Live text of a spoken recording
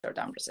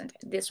I'm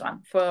presenting this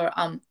one for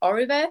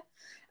Oribe.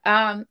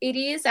 It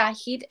is a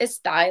heat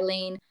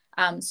styling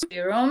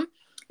serum.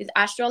 It's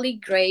actually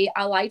great.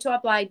 I like to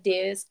apply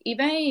this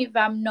even if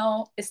I'm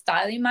not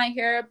styling my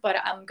hair, but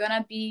I'm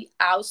gonna be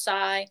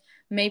outside,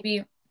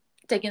 maybe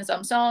taking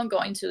some sun,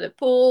 going to the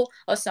pool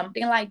or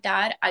something like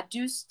that. I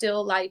do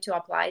still like to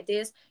apply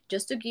this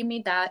just to give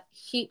me that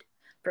heat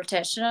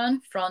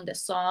protection from the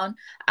sun.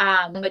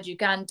 But you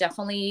can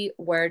definitely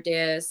wear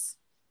this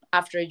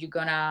after you're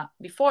gonna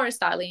before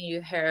styling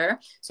your hair.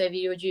 So if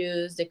you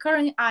use the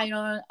curling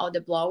iron or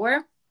the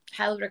blower,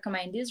 highly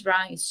recommend this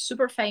brand. It's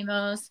super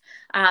famous,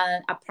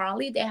 and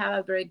apparently they have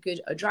a very good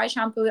dry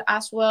shampoo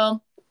as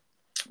well,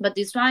 but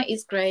this one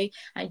is great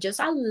and just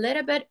a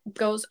little bit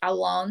goes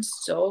along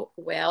so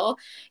well.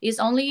 It's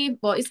only,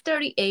 well, it's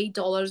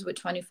 $38 with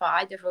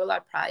 25. The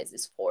regular price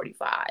is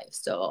 45,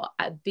 so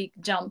a big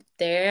jump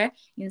there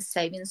in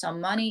saving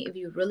some money if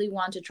you really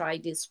want to try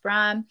this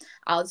brand.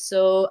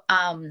 Also,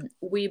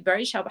 we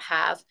Berry Shop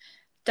have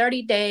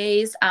 30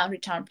 days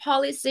return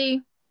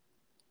policy,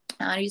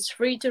 and it's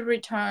free to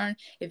return.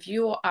 If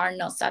you are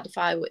not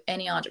satisfied with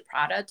any other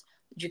product,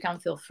 you can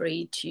feel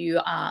free to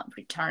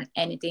return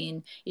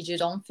anything if you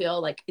don't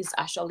feel like it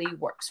actually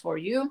works for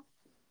you.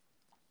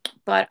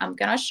 But I'm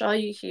gonna show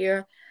you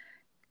here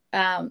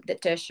the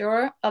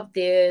texture of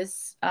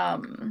this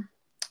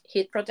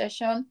heat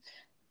protection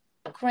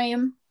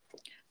cream.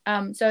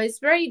 So it's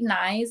very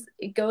nice.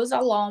 It goes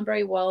along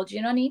very well.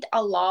 You don't need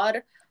a lot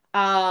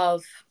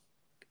of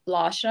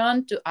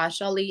lotion to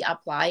actually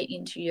apply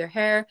into your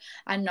hair.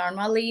 And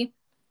normally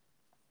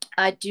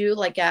I do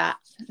like a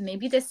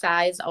maybe the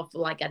size of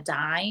like a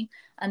dime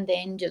and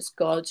then just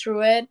go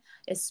through it.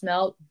 It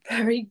smells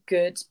very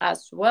good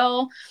as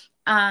well.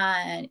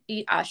 And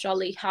it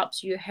actually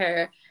helps your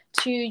hair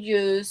to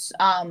use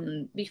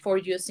before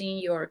using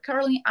your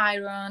curling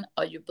iron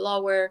or your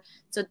blower.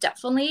 So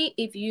definitely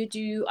if you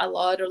do a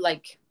lot of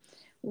like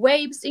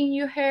waves in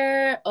your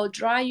hair or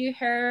dry your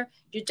hair,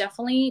 you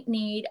definitely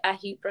need a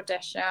heat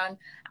protection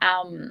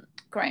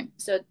cream.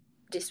 So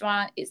this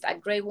one is a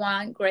great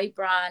one, great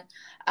brand,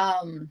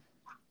 and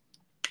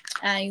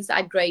it's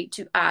a great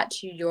to add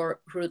to your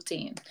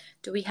routine.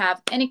 Do we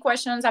have any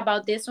questions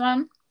about this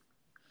one?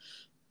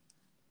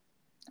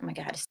 Oh my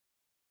god.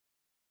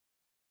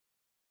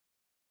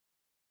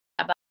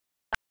 About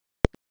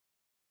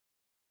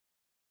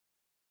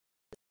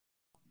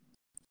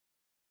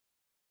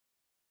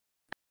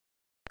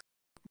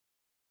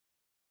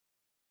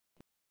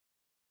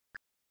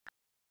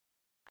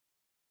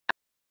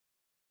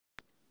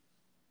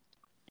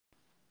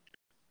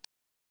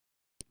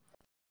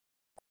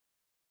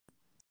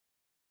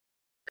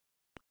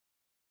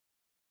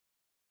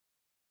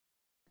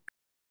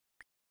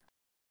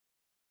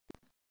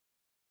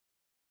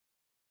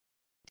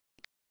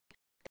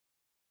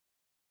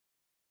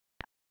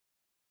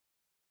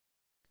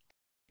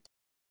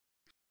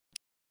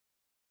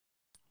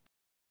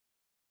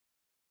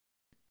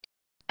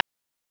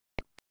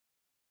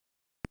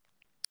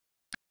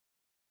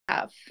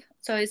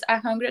so it's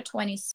 120